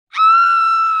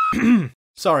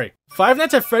Sorry. Five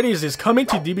Nights at Freddy's is coming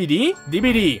to DBD?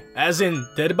 DBD, as in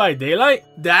Dead by Daylight?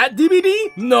 That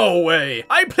DBD? No way!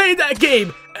 I played that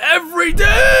game every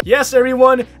day! Yes,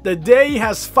 everyone, the day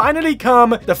has finally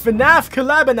come. The FNAF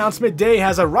Collab announcement day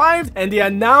has arrived, and they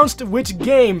announced which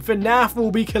game FNAF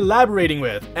will be collaborating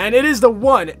with. And it is the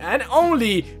one and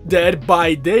only Dead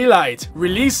by Daylight,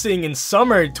 releasing in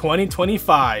summer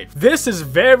 2025. This is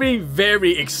very,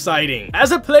 very exciting.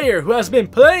 As a player who has been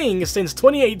playing since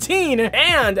 2018,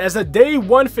 and as a day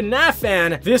one FNAF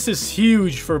fan, this is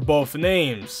huge for both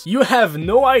names. You have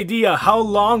no idea how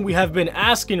long we have been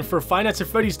asking for Five Nights at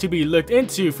Freddy's to be looked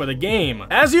into for the game.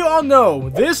 As you all know,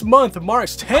 this month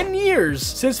marks 10 years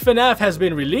since FNAF has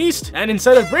been released, and in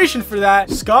celebration for that,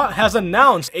 Scott has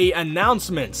announced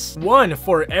announcements. One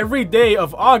for every day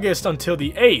of August until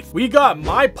the 8th. We got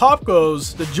My Pop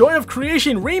Goes, the Joy of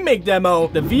Creation remake demo,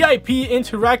 the VIP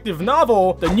interactive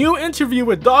novel, the new interview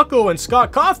with Dawko and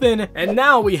Scott Cawthon, and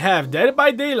now we have Dead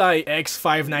by Daylight x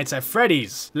Five Nights at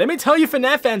Freddy's. Let me tell you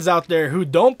FNAF fans out there who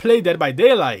don't play Dead by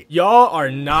Daylight, y'all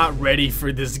are not ready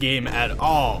for this game at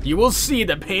all. You will see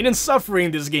the pain and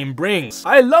suffering this game brings.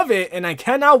 I love it, and I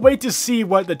cannot wait to see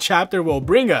what the chapter will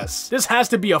bring us. This has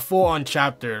to be a full-on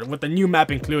chapter with the new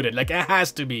map included, like it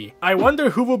has to be. I wonder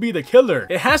who will be the killer.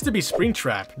 It has to be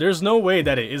Springtrap. There's no way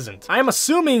that it isn't. I'm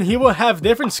assuming he will have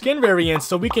different skin variants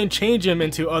so we can change him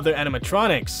into other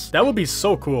animatronics. That would be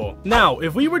so cool. Now,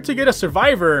 if we were to get a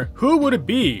survivor, who would it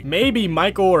be? Maybe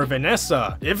Michael or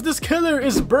Vanessa. If this killer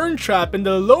is Burntrap, in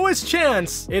the lowest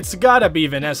chance, it's gotta be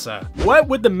Vanessa. What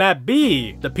would the map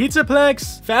be? The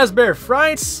Pizzaplex? Fazbear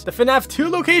Frights? The FNAF 2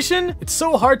 location? It's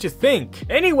so hard to think.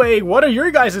 Anyway, what are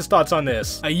your guys' thoughts on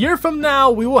this? A year from now,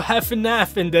 we will have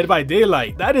FNAF in Dead by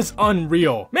Daylight. That is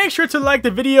unreal. Make sure to like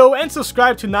the video and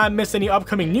subscribe to not miss any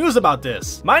upcoming news about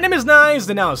this. My name is Nized,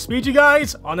 and I'll speak to you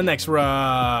guys on the next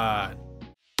run.